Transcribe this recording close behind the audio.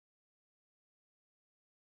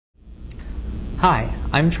Hi,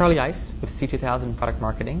 I'm Charlie Ice with C2000 Product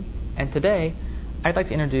Marketing, and today I'd like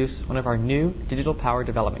to introduce one of our new digital power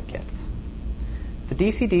development kits. The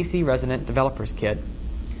DC-DC Resonant Developers Kit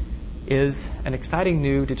is an exciting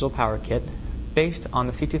new digital power kit based on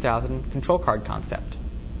the C2000 control card concept.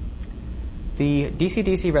 The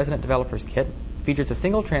DC-DC Resonant Developers Kit features a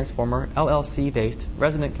single transformer LLC-based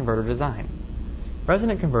resonant converter design.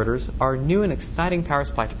 Resonant converters are a new and exciting power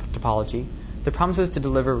supply topology that promises to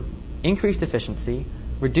deliver increased efficiency,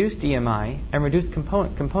 reduced DMI, and reduced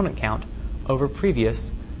component count over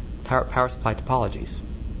previous power supply topologies.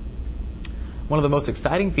 One of the most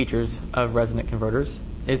exciting features of resonant converters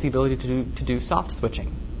is the ability to do soft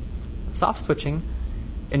switching. Soft switching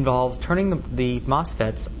involves turning the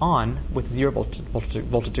MOSFETs on with zero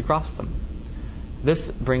voltage across them. This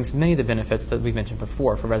brings many of the benefits that we mentioned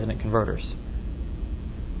before for resonant converters.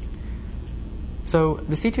 So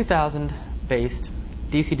the C2000-based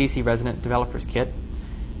DC-DC Resonant Developers Kit,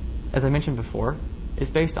 as I mentioned before,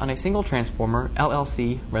 is based on a single transformer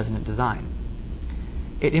LLC resonant design.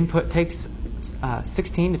 It takes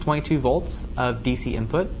 16 to 22 volts of DC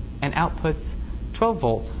input and outputs 12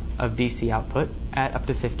 volts of DC output at up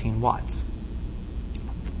to 15 watts.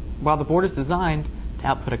 While the board is designed to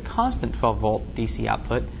output a constant 12-volt DC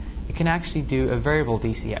output, it can actually do a variable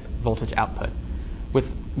DC voltage output,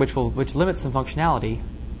 which limits some functionality,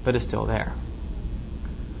 but is still there.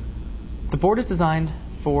 The board is designed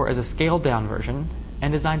as a scaled-down version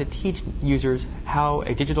and designed to teach users how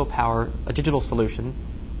a digital solution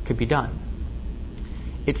could be done.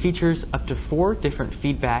 It features up to 4 different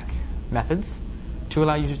feedback methods to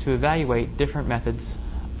allow users to evaluate different methods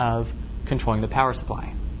of controlling the power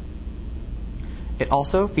supply. It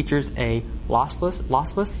also features a lossless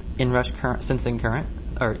inrush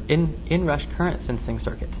current sensing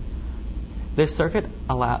circuit. This circuit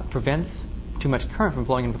prevents too much current from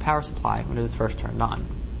flowing into the power supply when it is first turned on.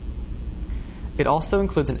 It also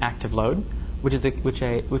includes an active load, which is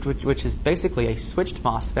basically a switched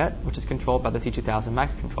MOSFET, which is controlled by the C2000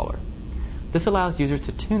 microcontroller. This allows users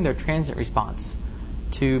to tune their transient response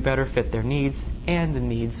to better fit their needs and the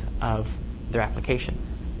needs of their application.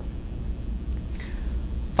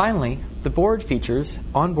 Finally, the board features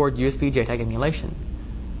onboard USB JTAG emulation,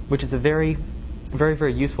 which is a very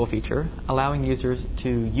useful feature, allowing users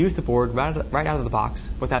to use the board right out of the box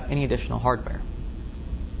without any additional hardware.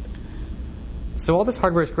 So all this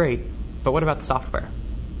hardware is great, but what about the software?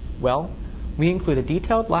 Well, we include a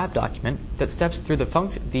detailed lab document that steps through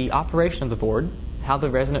the operation of the board, how the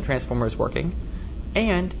resonant transformer is working,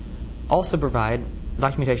 and also provide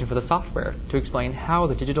documentation for the software to explain how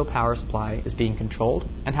the digital power supply is being controlled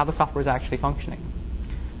and how the software is actually functioning.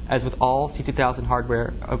 As with all C2000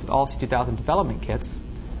 hardware, with all C2000 development kits,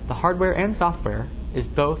 the hardware and software is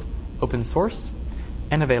both open source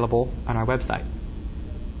and available on our website.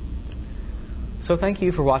 So thank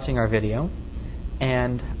you for watching our video,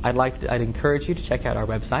 and I'd encourage you to check out our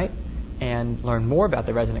website and learn more about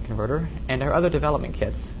the resonant converter and our other development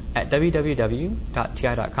kits at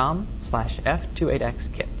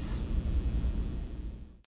www.ti.com/f28xkits.